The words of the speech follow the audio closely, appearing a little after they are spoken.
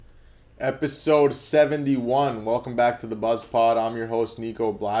Episode 71. Welcome back to the Buzz Pod. I'm your host,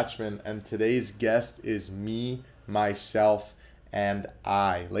 Nico Blachman, and today's guest is me, myself, and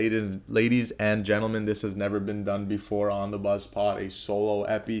I. Ladies and gentlemen, this has never been done before on the Buzz Pod, a solo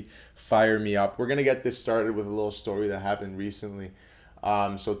epi. Fire me up. We're going to get this started with a little story that happened recently.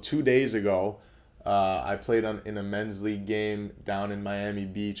 So 2 days ago, I played in a men's league game down in Miami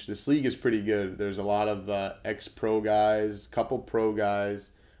Beach. This league is pretty good. There's a lot of ex-pro guys, couple pro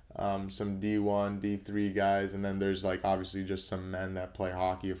guys, some D1, D3 guys, and then there's like obviously just some men that play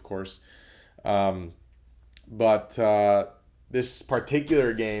hockey, of course. But this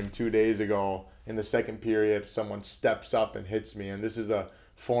particular game 2 days ago in the second period, someone steps up and hits me, and this is a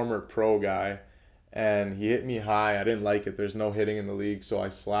former pro guy, and he hit me high. I didn't like it. There's no hitting in the league, so I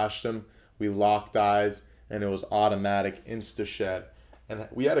slashed him. We locked eyes, and it was automatic, insta-shed. And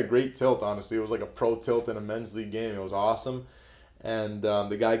we had a great tilt, honestly. It was like a pro tilt in a men's league game. It was awesome. And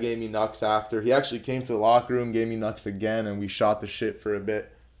the guy gave me knucks after. He actually came to the locker room, gave me knucks again, and we shot the shit for a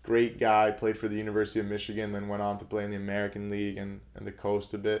bit. Great guy, played for the University of Michigan, then went on to play in the American League and the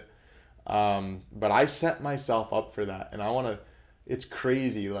Coast a bit. But I set myself up for that, and it's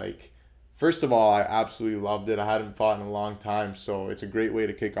crazy. Like, first of all, I absolutely loved it. I hadn't fought in a long time, so it's a great way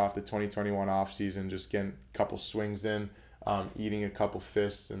to kick off the 2021 offseason, just getting a couple swings in, eating a couple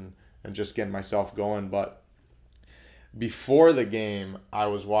fists, and just getting myself going. But before the game, I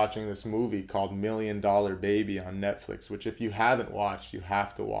was watching this movie called $1 Million Baby on Netflix, which if you haven't watched, you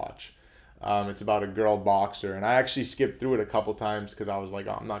have to watch. It's about a girl boxer, and I actually skipped through it a couple times because I was like,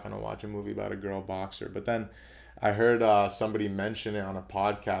 oh, I'm not going to watch a movie about a girl boxer. But then I heard somebody mention it on a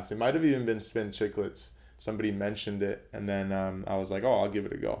podcast. It might have even been Spin Chicklets. Somebody mentioned it, and then I was like, oh, I'll give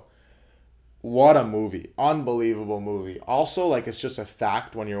it a go. What a movie. Unbelievable movie. Also, like, it's just a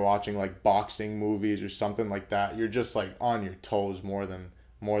fact when you're watching like boxing movies or something like that. You're just like on your toes more than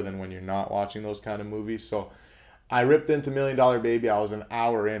when you're not watching those kind of movies. So I ripped into $1 Million Baby. I was an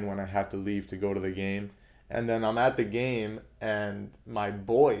hour in when I had to leave to go to the game. And then I'm at the game and my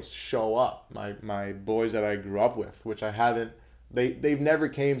boys show up. My boys that I grew up with, which I haven't they've never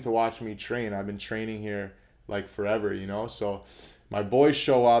came to watch me train. I've been training here like forever, So my boys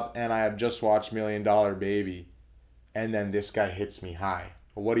show up, and I had just watched $1 Million Baby, and then this guy hits me high.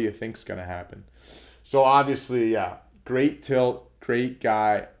 What do you think's gonna happen? So obviously, yeah, great tilt, great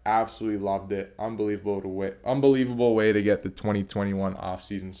guy, absolutely loved it. Unbelievable way to get the 2021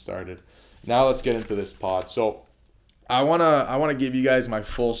 offseason started. Now let's get into this pod. So I wanna give you guys my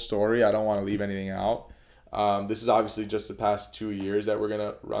full story. I don't want to leave anything out. This is obviously just the past 2 years that we're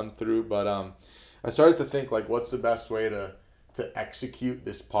gonna run through, but I started to think like, what's the best way to execute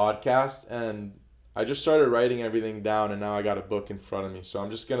this podcast, and I just started writing everything down, and now I got a book in front of me, so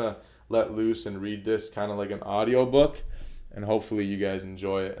I'm just gonna let loose and read this kind of like an audio book, and hopefully you guys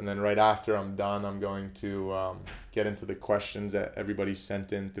enjoy it. And then right after I'm done, I'm going to get into the questions that everybody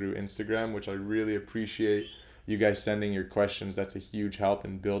sent in through Instagram, which I really appreciate you guys sending your questions. That's a huge help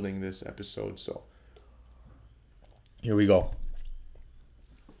in building this episode. So here we go.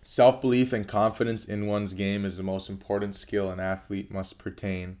 Self-belief and confidence in one's game is the most important skill an athlete must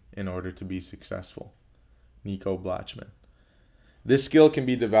pertain in order to be successful. Nico Blachman. This skill can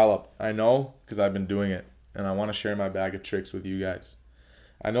be developed. I know because I've been doing it, and I want to share my bag of tricks with you guys.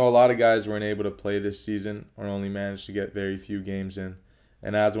 I know a lot of guys weren't able to play this season or only managed to get very few games in,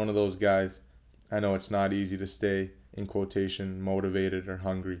 and as one of those guys, I know it's not easy to stay, in quotation, motivated or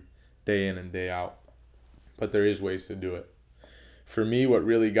hungry day in and day out, but there is ways to do it. For me, what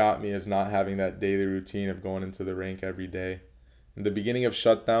really got me is not having that daily routine of going into the rink every day. In the beginning of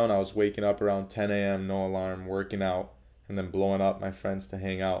shutdown, I was waking up around 10 a.m., no alarm, working out, and then blowing up my friends to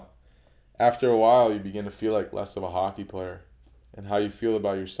hang out. After a while, you begin to feel like less of a hockey player, and how you feel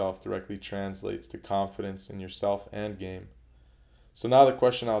about yourself directly translates to confidence in yourself and game. So now the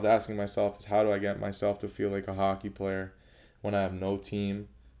question I was asking myself is, how do I get myself to feel like a hockey player when I have no team,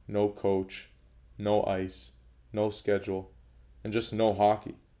 no coach, no ice, no schedule, and just no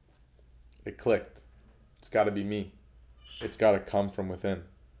hockey? It clicked. It's got to be me. It's got to come from within.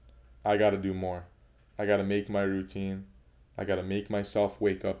 I got to do more. I got to make my routine. I got to make myself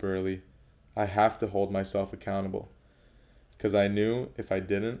wake up early. I have to hold myself accountable. Because I knew if I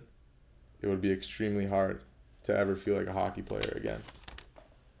didn't, it would be extremely hard to ever feel like a hockey player again.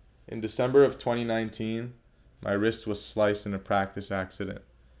 In December of 2019, my wrist was sliced in a practice accident.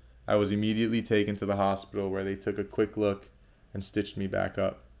 I was immediately taken to the hospital where they took a quick look and stitched me back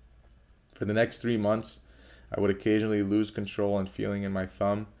up. For the next 3 months, I would occasionally lose control and feeling in my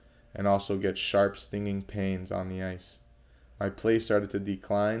thumb and also get sharp stinging pains on the ice. My play started to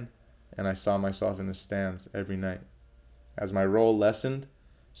decline and I saw myself in the stands every night. As my role lessened,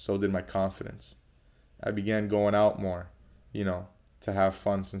 so did my confidence. I began going out more, to have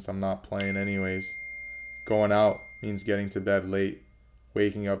fun since I'm not playing anyways. Going out means getting to bed late,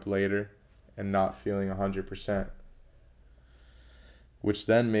 waking up later, and not feeling 100%, which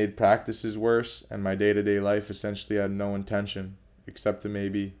then made practices worse, and my day-to-day life essentially had no intention except to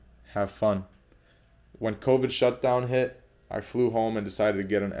maybe have fun. When COVID shutdown hit, I flew home and decided to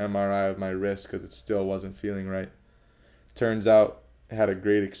get an MRI of my wrist because it still wasn't feeling right. Turns out I had a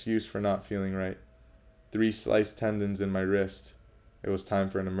great excuse for not feeling right. 3 sliced tendons in my wrist. It was time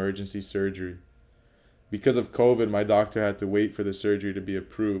for an emergency surgery. Because of COVID, my doctor had to wait for the surgery to be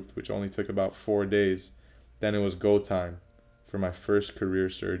approved, which only took about 4 days. Then it was go time for my first career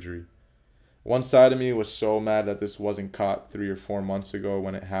surgery. One side of me was so mad that this wasn't caught 3 or 4 months ago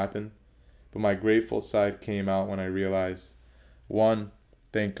when it happened, but my grateful side came out when I realized, 1,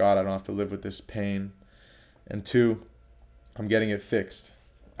 thank God I don't have to live with this pain, and 2, I'm getting it fixed.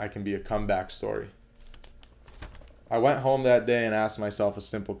 I can be a comeback story. I went home that day and asked myself a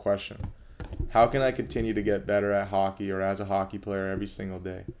simple question. How can I continue to get better at hockey or as a hockey player every single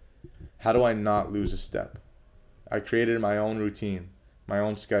day? How do I not lose a step? I created my own routine, my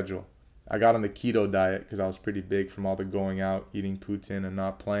own schedule. I got on the keto diet because I was pretty big from all the going out, eating poutine, and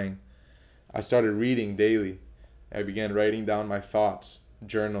not playing. I started reading daily. I began writing down my thoughts,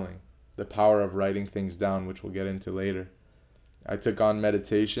 journaling, the power of writing things down, which we'll get into later. I took on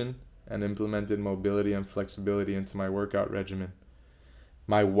meditation and implemented mobility and flexibility into my workout regimen.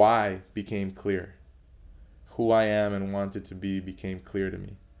 My why became clear. Who I am and wanted to be became clear to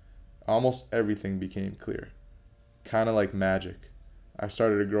me. Almost everything became clear. Kind of like magic. I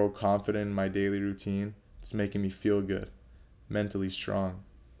started to grow confident in my daily routine. It's making me feel good, mentally strong.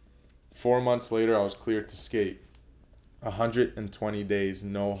 4 months later, I was cleared to skate. 120 days,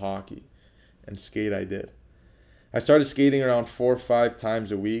 no hockey. And skate I did. I started skating around 4 or 5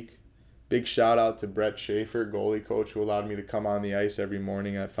 times a week. Big shout out to Brett Schaefer, goalie coach, who allowed me to come on the ice every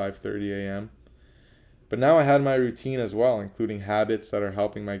morning at 5:30 a.m. But now I had my routine as well, including habits that are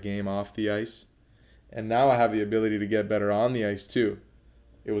helping my game off the ice. And now I have the ability to get better on the ice too.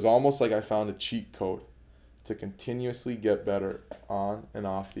 It was almost like I found a cheat code to continuously get better on and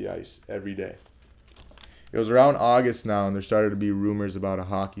off the ice every day. It was around August now, and there started to be rumors about a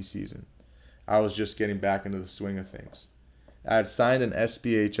hockey season. I was just getting back into the swing of things. I had signed an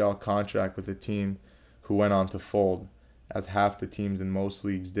SPHL contract with a team who went on to fold, as half the teams in most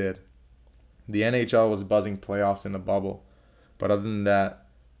leagues did. The NHL was buzzing playoffs in a bubble, but other than that,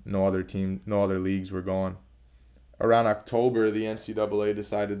 no other leagues were going. Around October, the NCAA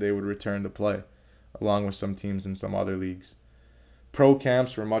decided they would return to play, along with some teams in some other leagues. Pro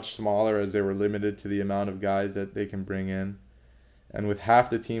camps were much smaller as they were limited to the amount of guys that they can bring in, and with half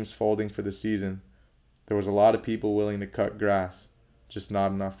the teams folding for the season, there was a lot of people willing to cut grass, just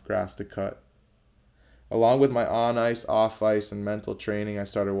not enough grass to cut. Along with my on-ice, off-ice, and mental training, I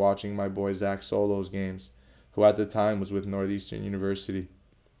started watching my boy Zach Solo's games, who at the time was with Northeastern University.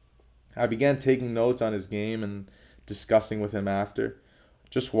 I began taking notes on his game and discussing with him after.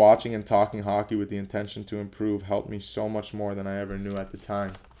 Just watching and talking hockey with the intention to improve helped me so much more than I ever knew at the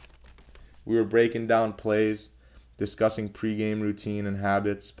time. We were breaking down plays, discussing pre-game routine and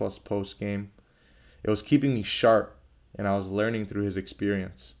habits plus post-game. It was keeping me sharp, and I was learning through his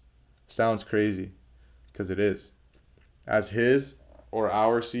experience. Sounds crazy, because it is. As his or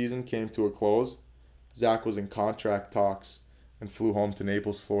our season came to a close, Zach was in contract talks and flew home to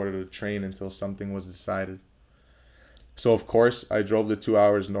Naples, Florida to train until something was decided. So of course, I drove the 2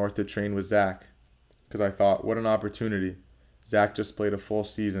 hours north to train with Zach, because I thought, what an opportunity. Zach just played a full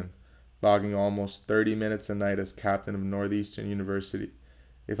season, logging almost 30 minutes a night as captain of Northeastern University.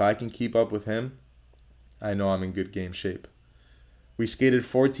 If I can keep up with him, I know I'm in good game shape. We skated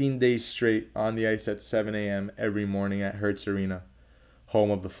 14 days straight on the ice at 7 a.m. every morning at Hertz Arena, home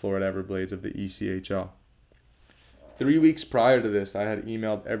of the Florida Everblades of the ECHL. 3 weeks prior to this, I had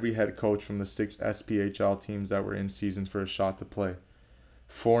emailed every head coach from the 6 SPHL teams that were in season for a shot to play.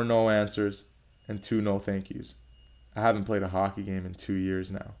 4 no answers and 2 no thank yous. I haven't played a hockey game in 2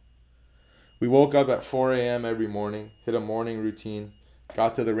 years now. We woke up at 4 a.m. every morning, hit a morning routine,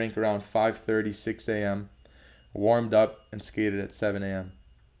 got to the rink around 5:30, 6 a.m., warmed up, and skated at 7 a.m.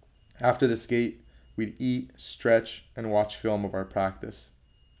 After the skate, we'd eat, stretch, and watch film of our practice.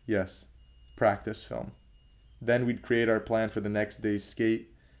 Yes, practice film. Then we'd create our plan for the next day's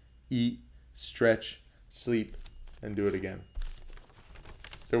skate, eat, stretch, sleep, and do it again.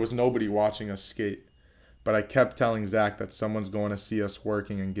 There was nobody watching us skate, but I kept telling Zach that someone's going to see us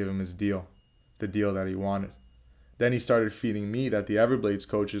working and give him his deal, the deal that he wanted. Then he started feeding me that the Everblades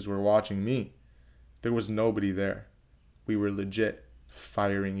coaches were watching me. There was nobody there. We were legit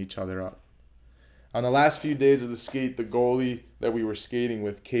firing each other up. On the last few days of the skate, the goalie that we were skating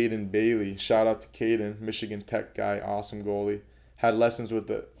with, Caden Bailey, shout out to Caden, Michigan Tech guy, awesome goalie, had lessons with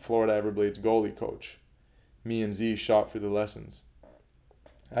the Florida Everblades goalie coach. Me and Z shot for the lessons.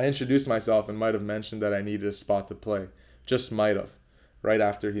 I introduced myself and might have mentioned that I needed a spot to play. Just might have, right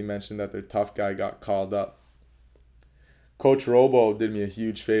after he mentioned that their tough guy got called up. Coach Robo did me a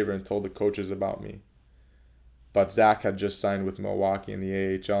huge favor and told the coaches about me. But Zach had just signed with Milwaukee in the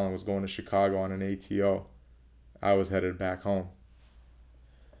AHL and was going to Chicago on an ATO. I was headed back home.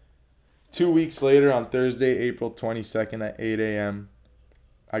 2 weeks later, on Thursday, April 22nd at 8 a.m.,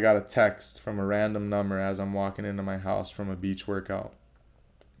 I got a text from a random number as I'm walking into my house from a beach workout.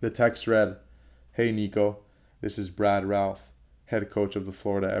 The text read, "Hey Nico, this is Brad Ralph, head coach of the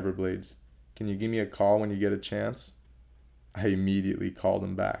Florida Everblades. Can you give me a call when you get a chance?" I immediately called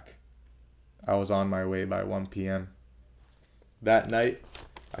him back. I was on my way by 1 p.m. That night,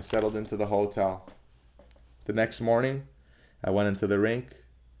 I settled into the hotel. The next morning, I went into the rink,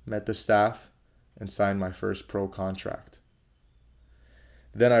 met the staff, and signed my first pro contract.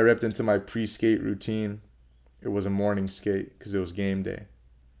 Then I ripped into my pre-skate routine. It was a morning skate because it was game day.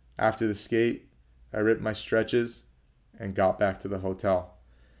 After the skate, I ripped my stretches and got back to the hotel.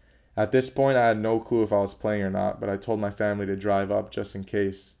 At this point, I had no clue if I was playing or not, but I told my family to drive up just in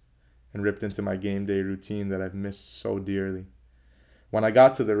case, and ripped into my game day routine that I've missed so dearly. When I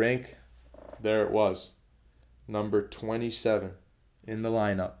got to the rink, there it was, number 27 in the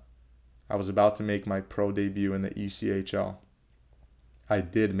lineup. I was about to make my pro debut in the ECHL. I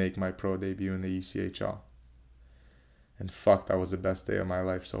did make my pro debut in the ECHL. And fuck, that was the best day of my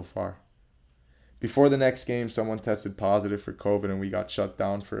life so far. Before the next game, someone tested positive for COVID and we got shut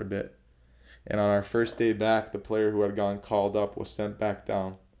down for a bit. And on our first day back, the player who had gone called up was sent back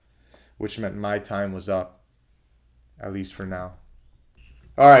down, which meant my time was up, at least for now.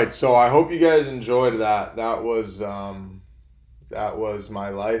 All right, so I hope you guys enjoyed that. That was my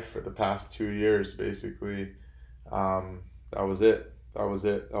life for the past 2 years, basically. That was it. That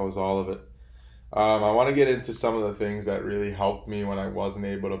was all of it. I want to get into some of the things that really helped me when I wasn't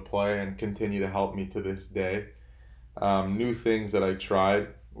able to play and continue to help me to this day. New things that I tried,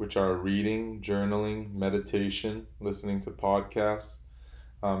 which are reading, journaling, meditation, listening to podcasts,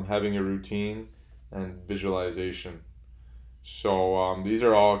 having a routine, and visualization. So these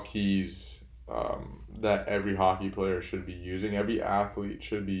are all keys that every hockey player should be using, every athlete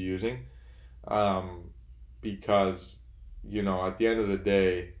should be using, because, you know, at the end of the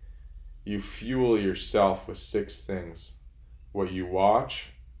day, you fuel yourself with 6 things: what you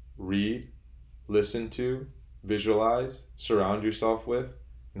watch, read, listen to, visualize, surround yourself with,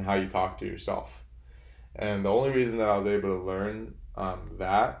 and how you talk to yourself. And the only reason that I was able to learn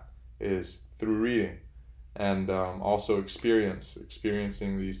that is through reading and also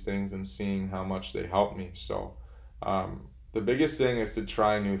experiencing these things and seeing how much they help me. So the biggest thing is to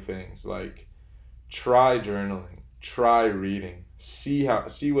try new things, like try journaling, try reading, see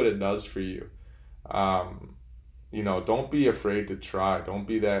what it does for you. You know, don't be afraid to try. Don't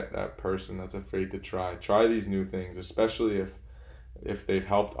be that person that's afraid to try. Try these new things, especially if they've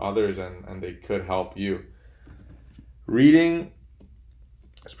helped others and they could help you. Reading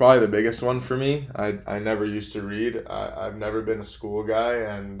is probably the biggest one for me. I never used to read. I've never been a school guy,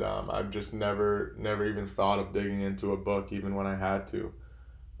 and I've just never even thought of digging into a book, even when I had to.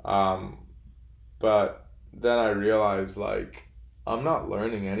 But then I realized, like, I'm not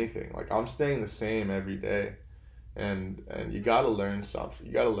learning anything. Like, I'm staying the same every day. And you gotta learn stuff.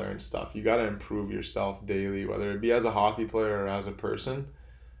 You gotta improve yourself daily, whether it be as a hockey player or as a person.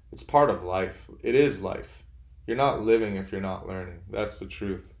 It's part of life. It is life. You're not living if you're not learning. That's the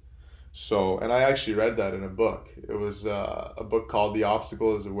truth. So, and I actually read that in a book. It was a book called The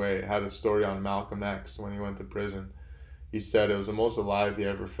Obstacle is the Way. It had a story on Malcolm X when he went to prison. He said it was the most alive he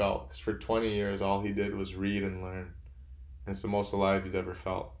ever felt, because for 20 years all he did was read and learn. And it's the most alive he's ever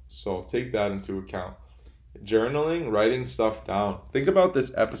felt. So take that into account. Journaling, writing stuff down. Think about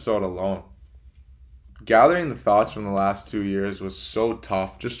this episode alone. Gathering the thoughts from the last 2 years was so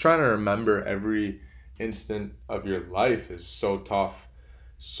tough. Just trying to remember every instant of your life is so tough.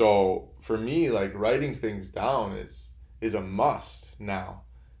 So for me, like, writing things down is a must now.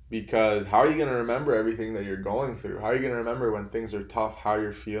 Because how are you going to remember everything that you're going through? How are you going to remember when things are tough, how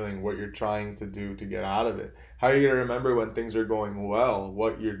you're feeling, what you're trying to do to get out of it? How are you going to remember when things are going well,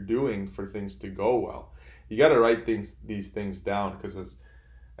 what you're doing for things to go well? You got to write these things down, because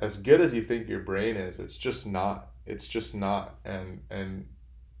as good as you think your brain is, it's just not. It's just not. And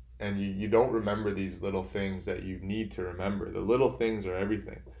you don't remember these little things that you need to remember. The little things are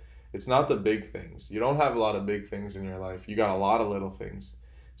everything. It's not the big things. You don't have a lot of big things in your life. You got a lot of little things.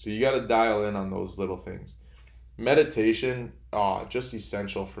 So you got to dial in on those little things. Meditation, just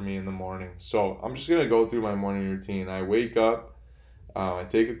essential for me in the morning. So I'm just going to go through my morning routine. I wake up, I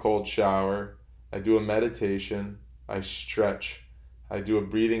take a cold shower, I do a meditation, I stretch, I do a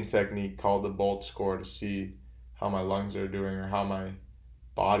breathing technique called the Bolt score to see how my lungs are doing or how my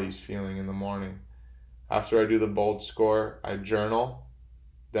body's feeling in the morning. After I do the Bolt score, I journal,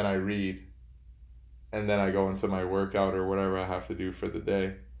 then I read, and then I go into my workout or whatever I have to do for the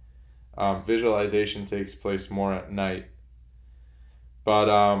day. Visualization takes place more at night. But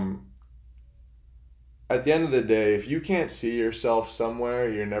at the end of the day, if you can't see yourself somewhere,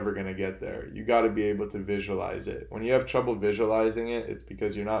 you're never going to get there. You got to be able to visualize it. When you have trouble visualizing it, it's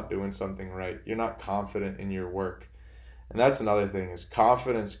because you're not doing something right. You're not confident in your work. And that's another thing, is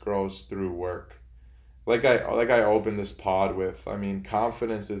confidence grows through work. Like I opened this pod with, I mean,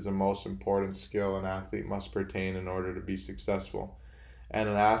 confidence is the most important skill an athlete must pertain in order to be successful. And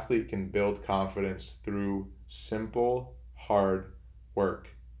an athlete can build confidence through simple, hard work.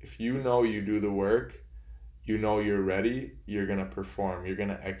 If you know you do the work, you know you're ready, you're going to perform, you're going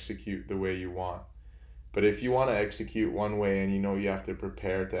to execute the way you want. But if you want to execute one way and you know you have to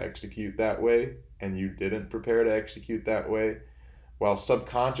prepare to execute that way, and you didn't prepare to execute that way, well,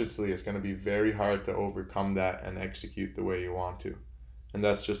 subconsciously it's going to be very hard to overcome that and execute the way you want to. And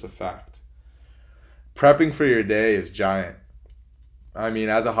that's just a fact. Prepping for your day is giant. I mean,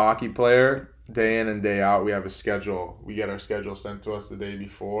 as a hockey player, day in and day out, we have a schedule. We get our schedule sent to us the day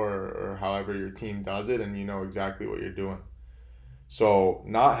before, or however your team does it, and you know exactly what you're doing. So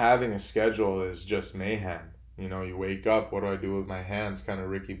not having a schedule is just mayhem. You know, you wake up, what do I do with my hands? Kind of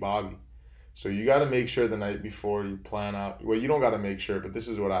Ricky Bobby. So you got to make sure the night before you plan out. Well, you don't got to make sure, but this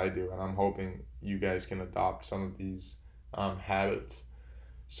is what I do, and I'm hoping you guys can adopt some of these habits.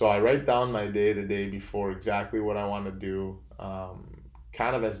 So I write down my day the day before, exactly what I want to do,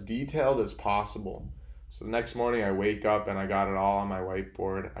 kind of as detailed as possible. So the next morning I wake up and I got it all on my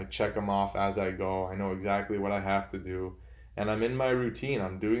whiteboard. I check them off as I go. I know exactly what I have to do. And I'm in my routine.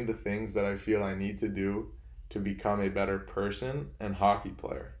 I'm doing the things that I feel I need to do to become a better person and hockey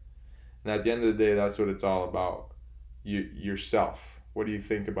player. And at the end of the day, that's what it's all about. Yourself. What do you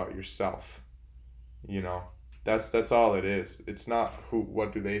think about yourself? You know, that's all it is. It's not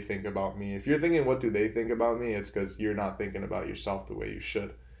what do they think about me. If you're thinking what do they think about me, it's because you're not thinking about yourself the way you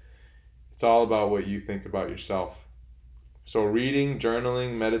should. It's all about what you think about yourself. So reading,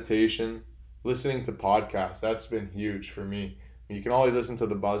 journaling, meditation, listening to podcasts, that's been huge for me. You can always listen to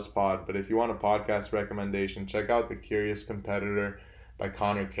the Buzz Pod, but if you want a podcast recommendation, check out The Curious Competitor by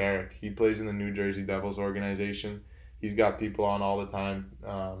Connor Carrick. He plays in the New Jersey Devils organization. He's got people on all the time,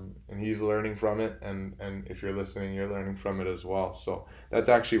 and he's learning from it, and if you're listening, you're learning from it as well. So that's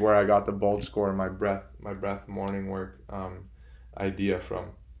actually where I got the Bolt score and my breath morning work idea from.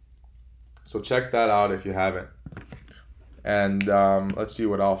 So check that out if you haven't. And let's see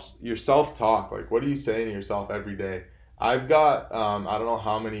what else. Your self-talk, like what are you saying to yourself every day? I've got, I don't know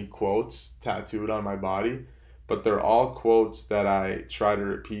how many quotes tattooed on my body, but they're all quotes that I try to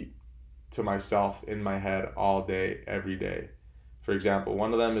repeat to myself in my head all day, every day. For example,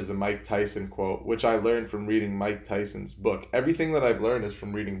 one of them is a Mike Tyson quote, which I learned from reading Mike Tyson's book. Everything that I've learned is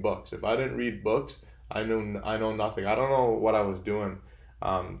from reading books. If I didn't read books, I know nothing. I don't know what I was doing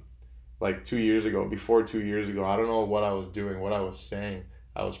like 2 years ago, before 2 years ago. I don't know what I was doing, what I was saying.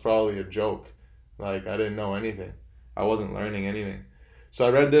 I was probably a joke. Like, I didn't know anything. I wasn't learning anything. So I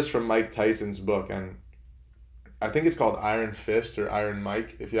read this from Mike Tyson's book, and I think it's called Iron Fist or Iron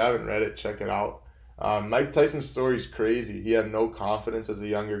Mike. If you haven't read it, check it out. Mike Tyson's story is crazy. He had no confidence as a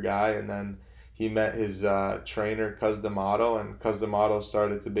younger guy, and then he met his trainer, Cus D'Amato, and Cus D'Amato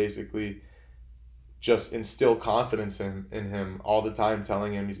started to basically just instill confidence in him all the time,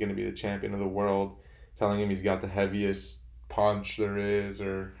 telling him he's going to be the champion of the world, telling him he's got the heaviest punch there is,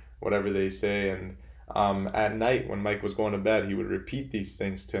 or whatever they say. And at night when Mike was going to bed, he would repeat these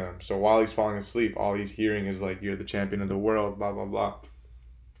things to him. So while he's falling asleep, all he's hearing is like, you're the champion of the world, blah, blah, blah.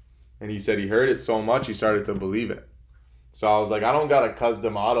 And he said he heard it so much, he started to believe it. So I was like, I don't got a Cus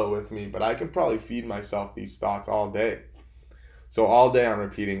D'Amato with me, but I can probably feed myself these thoughts all day. So all day I'm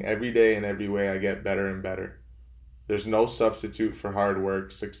repeating, every day in every way I get better and better. There's no substitute for hard work.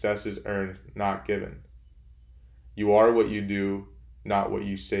 Success is earned, not given. You are what you do, not what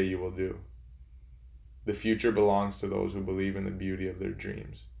you say you will do. The future belongs to those who believe in the beauty of their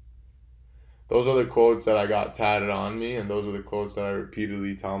dreams. Those are the quotes that I got tatted on me, and those are the quotes that I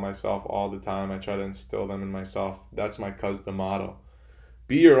repeatedly tell myself all the time. I try to instill them in myself. That's my Cus D'Amato.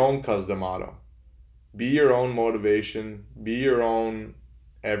 Be your own Cus D'Amato. Be your own motivation. Be your own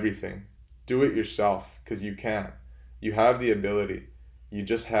everything. Do it yourself because you can. You have the ability. You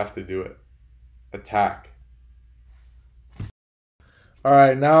just have to do it. Attack. All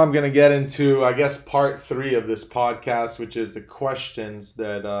right, now I'm going to get into, I guess, part 3 of this podcast, which is the questions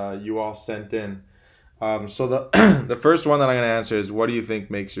that you all sent in. So the the first one that I'm going to answer is, what do you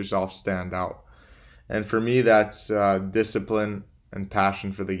think makes yourself stand out? And for me, that's discipline and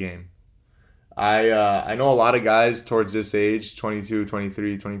passion for the game. I know a lot of guys towards this age, 22,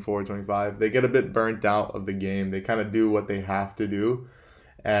 23, 24, 25, they get a bit burnt out of the game. They kind of do what they have to do,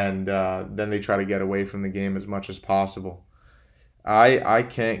 and then they try to get away from the game as much as possible. I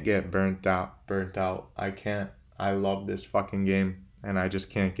can't get burnt out. I can't. I love this fucking game, and I just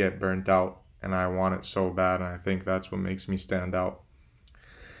can't get burnt out, and I want it so bad, and I think that's what makes me stand out.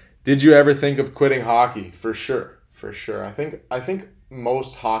 Did you ever think of quitting hockey? For sure. For sure. I think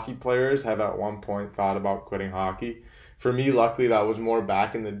most hockey players have at one point thought about quitting hockey. For me, luckily, that was more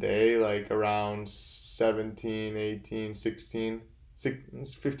back in the day, like around 17, 18, 16,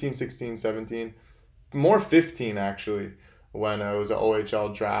 15, 16, 17. More 15, actually, when I was an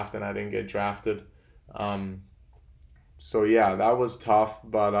OHL draft and I didn't get drafted. Um, so, yeah, that was tough,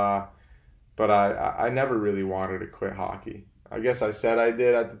 but I never really wanted to quit hockey. I guess I said I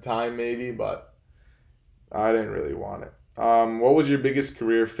did at the time, maybe, but I didn't really want it. What was your biggest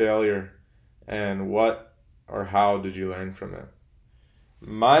career failure, and what or how did you learn from it?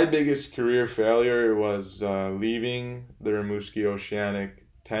 My biggest career failure was leaving the Rimouski Oceanic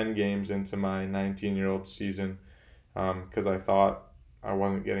 10 games into my 19-year-old season because I thought I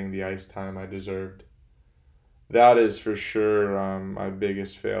wasn't getting the ice time I deserved. That is for sure my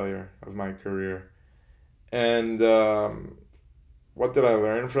biggest failure of my career. And what did I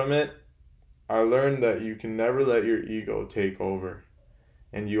learn from it? I learned that you can never let your ego take over.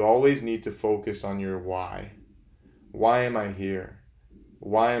 And you always need to focus on your why. Why am I here?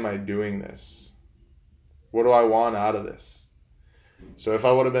 Why am I doing this? What do I want out of this? So if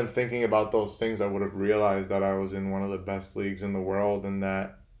I would have been thinking about those things, I would have realized that I was in one of the best leagues in the world and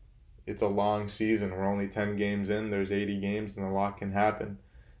that it's a long season. We're only 10 games in. There's 80 games and a lot can happen.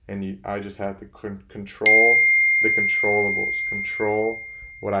 And I just have to control the controllables. Control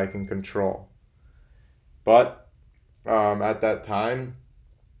what I can control. But at that time,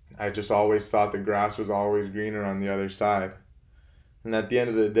 I just always thought the grass was always greener on the other side. And at the end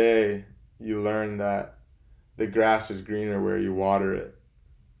of the day, you learn that the grass is greener where you water it,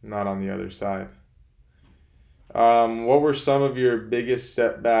 not on the other side. What were some of your biggest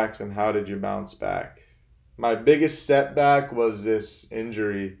setbacks and how did you bounce back? My biggest setback was this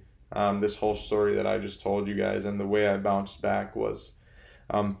injury, this whole story that I just told you guys, and the way I bounced back was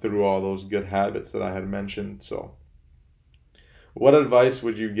through all those good habits that I had mentioned. So, what advice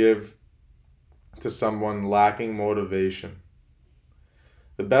would you give to someone lacking motivation?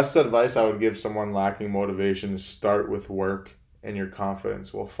 The best advice I would give someone lacking motivation is start with work and your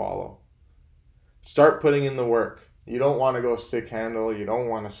confidence will follow. Start putting in the work. You don't want to go stick handle. You don't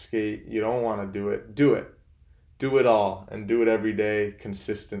want to skate. You don't want to do it. Do it. Do it all and do it every day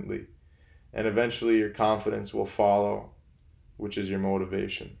consistently. And eventually your confidence will follow, which is your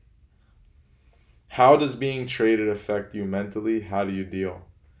motivation. How does being traded affect you mentally? How do you deal?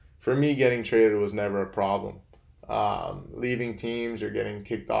 For me, getting traded was never a problem. Leaving teams or getting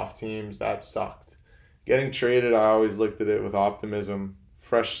kicked off teams, that sucked. Getting traded, I always looked at it with optimism,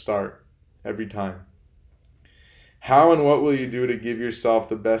 fresh start every time. How and what will you do to give yourself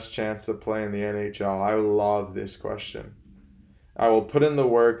the best chance to play in the NHL? I love this question. I will put in the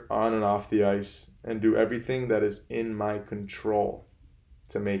work on and off the ice and do everything that is in my control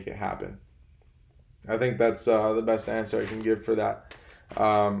to make it happen. I think that's the best answer I can give for that.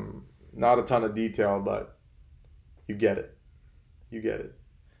 Not a ton of detail, but you get it. You get it.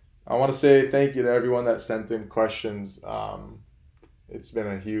 I want to say thank you to everyone that sent in questions. It's been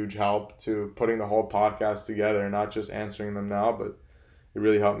a huge help to putting the whole podcast together, not just answering them now, but it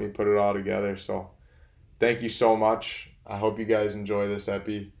really helped me put it all together. So thank you so much. I hope you guys enjoy this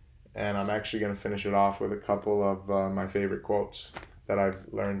epi, and I'm actually going to finish it off with a couple of my favorite quotes that I've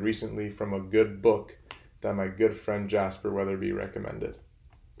learned recently from a good book that my good friend Jasper Weatherby recommended.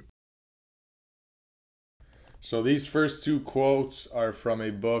 So these first two quotes are from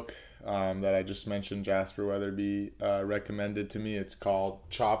a book that I just mentioned Jasper Weatherby recommended to me. It's called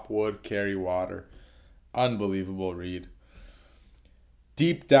Chop Wood, Carry Water. Unbelievable read.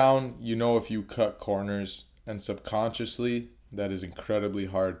 Deep down, you know if you cut corners, and subconsciously, that is incredibly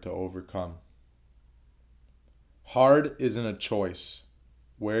hard to overcome. Hard isn't a choice.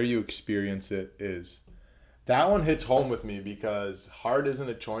 Where you experience it is. That one hits home with me because hard isn't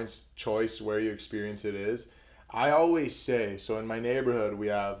a choice where you experience it is. I always say, so in my neighborhood, we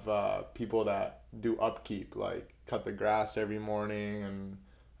have people that do upkeep, like cut the grass every morning and,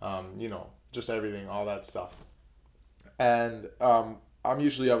 just everything, all that stuff. And I'm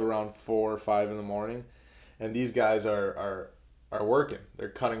usually up around 4 or 5 in the morning, and these guys are working. They're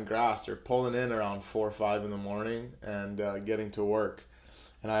cutting grass. They're pulling in around 4 or 5 in the morning and getting to work.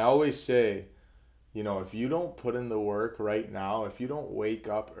 And I always say, if you don't put in the work right now, if you don't wake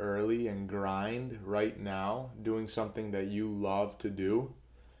up early and grind right now, doing something that you love to do,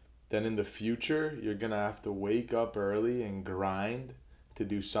 then in the future, you're going to have to wake up early and grind to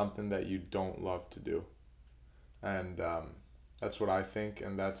do something that you don't love to do. And that's what I think,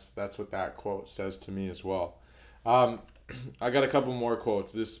 and that's what that quote says to me as well. Um, I got a couple more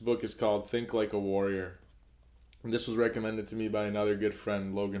quotes. This book is called Think Like a Warrior. And this was recommended to me by another good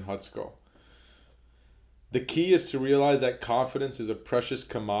friend, Logan Hutsko. The key is to realize that confidence is a precious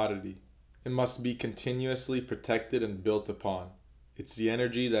commodity. It must be continuously protected and built upon. It's the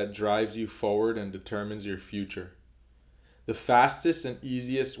energy that drives you forward and determines your future. The fastest and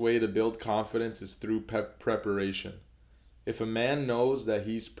easiest way to build confidence is through preparation. If a man knows that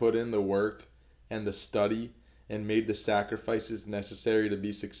he's put in the work and the study and made the sacrifices necessary to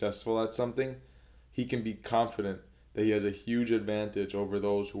be successful at something, he can be confident that he has a huge advantage over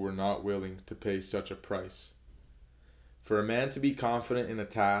those who were not willing to pay such a price. For a man to be confident in a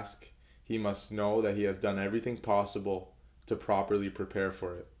task, he must know that he has done everything possible to properly prepare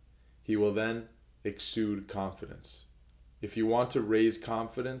for it. He will then exude confidence. If you want to raise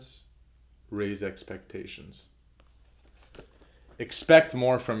confidence, raise expectations. Expect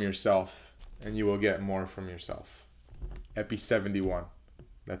more from yourself, and you will get more from yourself. Epi 71.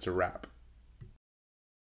 That's a wrap.